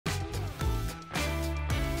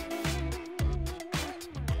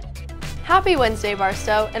Happy Wednesday,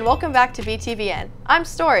 Barstow, and welcome back to BTVN. I'm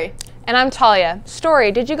Story. And I'm Talia. Story,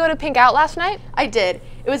 did you go to Pink Out last night? I did.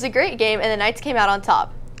 It was a great game and the Knights came out on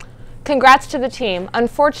top. Congrats to the team.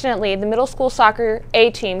 Unfortunately, the middle school soccer A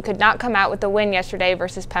team could not come out with the win yesterday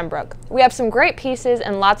versus Pembroke. We have some great pieces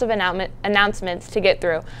and lots of announcements to get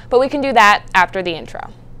through, but we can do that after the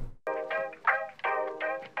intro.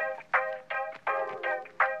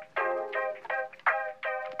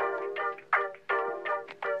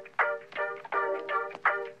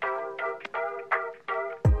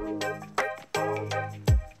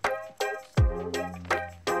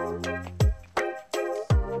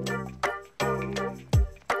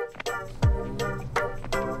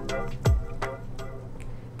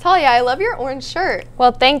 Talia, I love your orange shirt.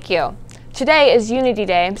 Well, thank you. Today is Unity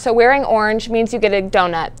Day, so wearing orange means you get a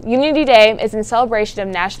donut. Unity Day is in celebration of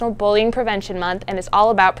National Bullying Prevention Month and is all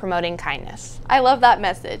about promoting kindness. I love that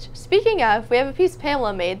message. Speaking of, we have a piece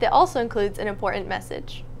Pamela made that also includes an important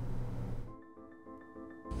message.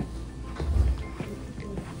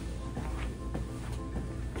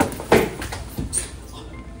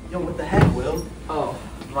 Yo, what the heck, Will? Oh,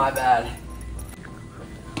 my bad.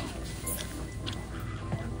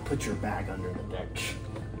 Put your bag under the bench.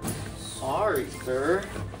 Sorry, sir.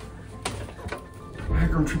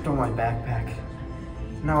 Hacker tripped on my backpack.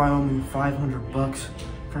 Now I owe him $500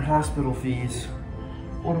 for hospital fees.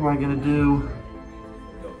 What am I gonna do?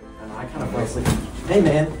 I kind of fell asleep. Hey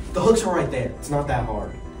man, the hooks are right there. It's not that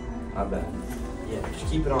hard. I bet. Yeah,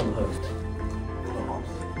 just keep it on the hook.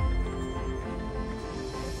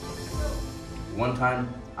 One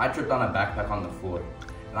time, I tripped on a backpack on the floor,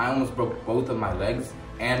 and I almost broke both of my legs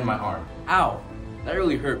and my arm. Ow, that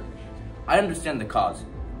really hurt. I understand the cause.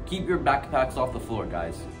 Keep your backpacks off the floor,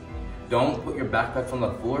 guys. Don't put your backpacks on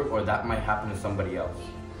the floor or that might happen to somebody else.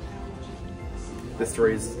 This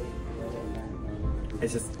story is,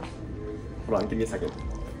 it's just, hold on, give me a second.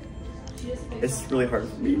 It's really hard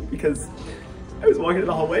for me because I was walking in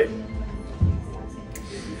the hallway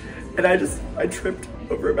and I tripped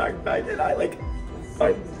over a backpack and I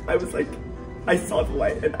was like, I saw the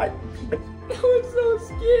light and That was so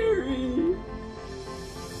scary.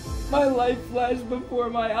 My life flashed before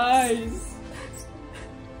my eyes.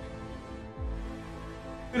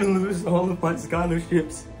 I'm gonna lose all of my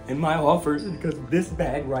scholarships and my offers because of this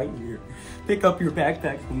bag right here. Pick up your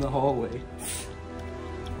backpacks from the hallway.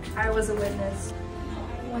 I was a witness.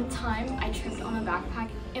 One time I tripped on a backpack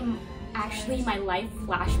and actually my life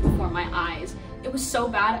flashed before my eyes. It was so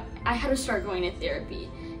bad, I had to start going to therapy.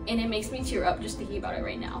 And it makes me tear up just thinking about it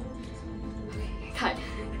right now. God.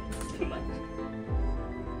 Too much.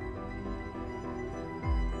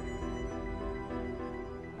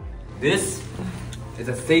 This is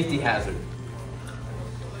a safety hazard.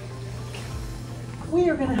 We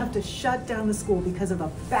are going to have to shut down the school because of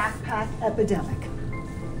a backpack epidemic.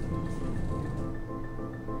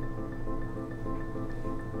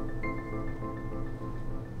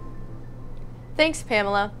 Thanks,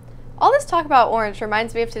 Pamela. All this talk about orange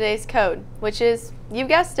reminds me of today's code, which is, you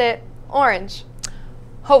guessed it, orange.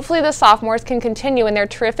 Hopefully the sophomores can continue in their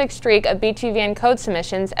terrific streak of BTVN code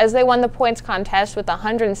submissions as they won the points contest with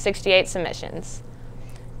 168 submissions.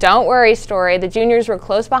 Don't worry, Story, the juniors were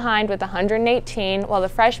close behind with 118, while the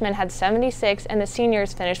freshmen had 76 and the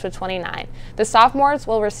seniors finished with 29. The sophomores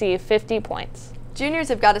will receive 50 points. Juniors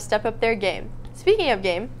have got to step up their game. Speaking of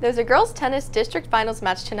game, there's a girls' tennis district finals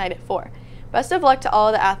match tonight at 4. Best of luck to all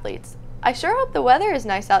of the athletes. I sure hope the weather is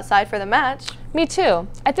nice outside for the match. Me too.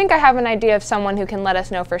 I think I have an idea of someone who can let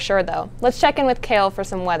us know for sure, though. Let's check in with Kale for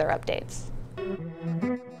some weather updates.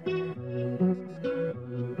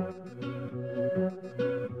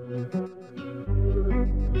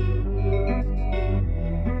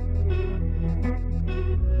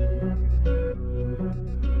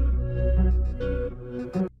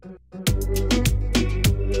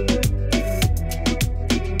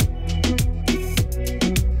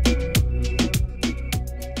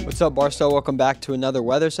 What's up, Barstow? Welcome back to another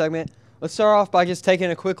weather segment. Let's start off by just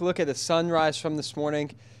taking a quick look at the sunrise from this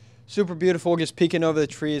morning. Super beautiful, just peeking over the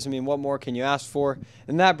trees. I mean, what more can you ask for?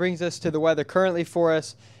 And that brings us to the weather currently for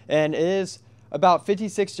us, and it is about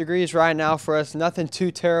 56 degrees right now for us. Nothing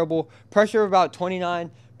too terrible. Pressure of about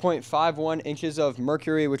 29.51 inches of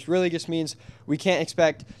mercury, which really just means we can't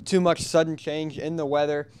expect too much sudden change in the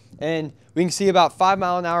weather. And we can see about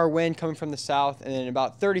 5-mile-an-hour wind coming from the south and then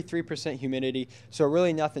about 33% humidity, so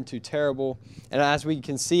really nothing too terrible. And as we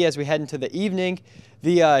can see as we head into the evening,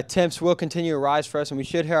 the temps will continue to rise for us, and we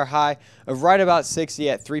should hit our high of right about 60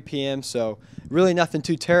 at 3 p.m., so really nothing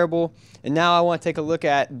too terrible. And now I want to take a look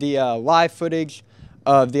at the live footage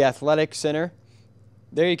of the athletic center.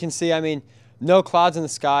 There you can see, I mean, no clouds in the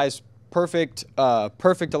skies, perfect, a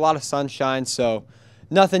lot of sunshine, so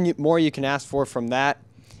nothing more you can ask for from that.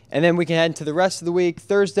 And then we can head into the rest of the week.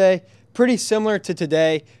 Thursday, pretty similar to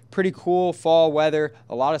today, pretty cool fall weather,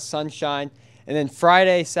 a lot of sunshine. And then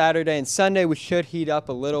Friday, Saturday, and Sunday, we should heat up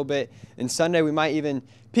a little bit. And Sunday, we might even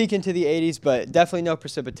peak into the 80s, but definitely no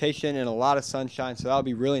precipitation and a lot of sunshine, so that'll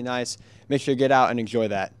be really nice. Make sure to get out and enjoy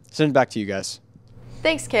that. Send it back to you guys.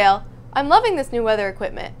 Thanks, Kale. I'm loving this new weather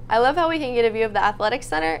equipment. I love how we can get a view of the athletic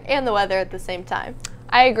center and the weather at the same time.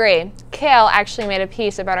 I agree. Kale actually made a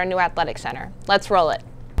piece about our new athletic center. Let's roll it.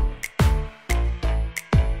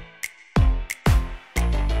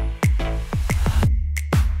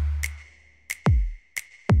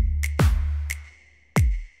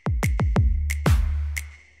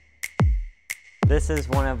 This is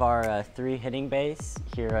one of our 3 hitting bays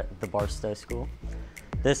here at the Barstow School.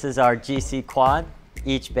 This is our GC quad.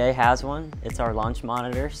 Each bay has one. It's our launch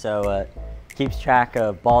monitor, so it keeps track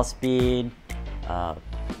of ball speed,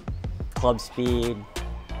 club speed,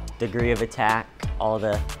 degree of attack, all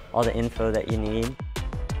the info that you need.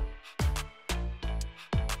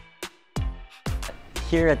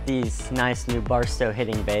 Here at these nice new Barstow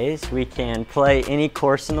hitting bays, we can play any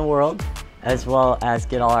course in the world, as well as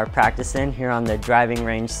get all our practice in here on the driving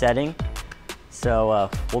range setting. So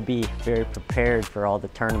we'll be very prepared for all the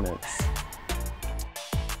tournaments.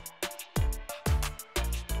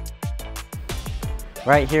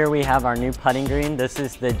 Right here we have our new putting green. This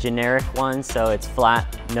is the generic one, so it's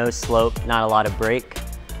flat, no slope, not a lot of break.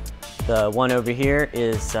 The one over here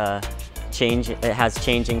is it has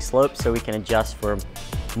changing slope, so we can adjust for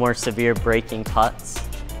more severe breaking putts.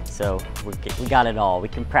 So we got it all. We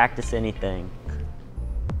can practice anything.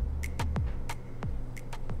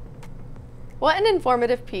 What an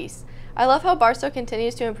informative piece. I love how Barstow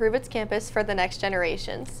continues to improve its campus for the next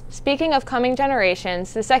generations. Speaking of coming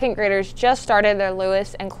generations, the 2nd graders just started their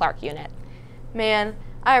Lewis and Clark unit. Man,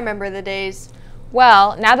 I remember the days.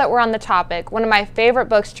 Well, now that we're on the topic, one of my favorite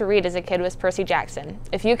books to read as a kid was Percy Jackson.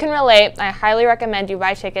 If you can relate, I highly recommend you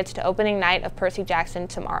buy tickets to opening night of Percy Jackson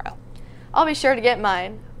tomorrow. I'll be sure to get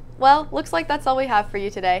mine. Well, looks like that's all we have for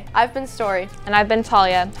you today. I've been Story. And I've been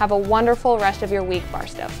Talia. Have a wonderful rest of your week,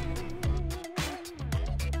 Barstow.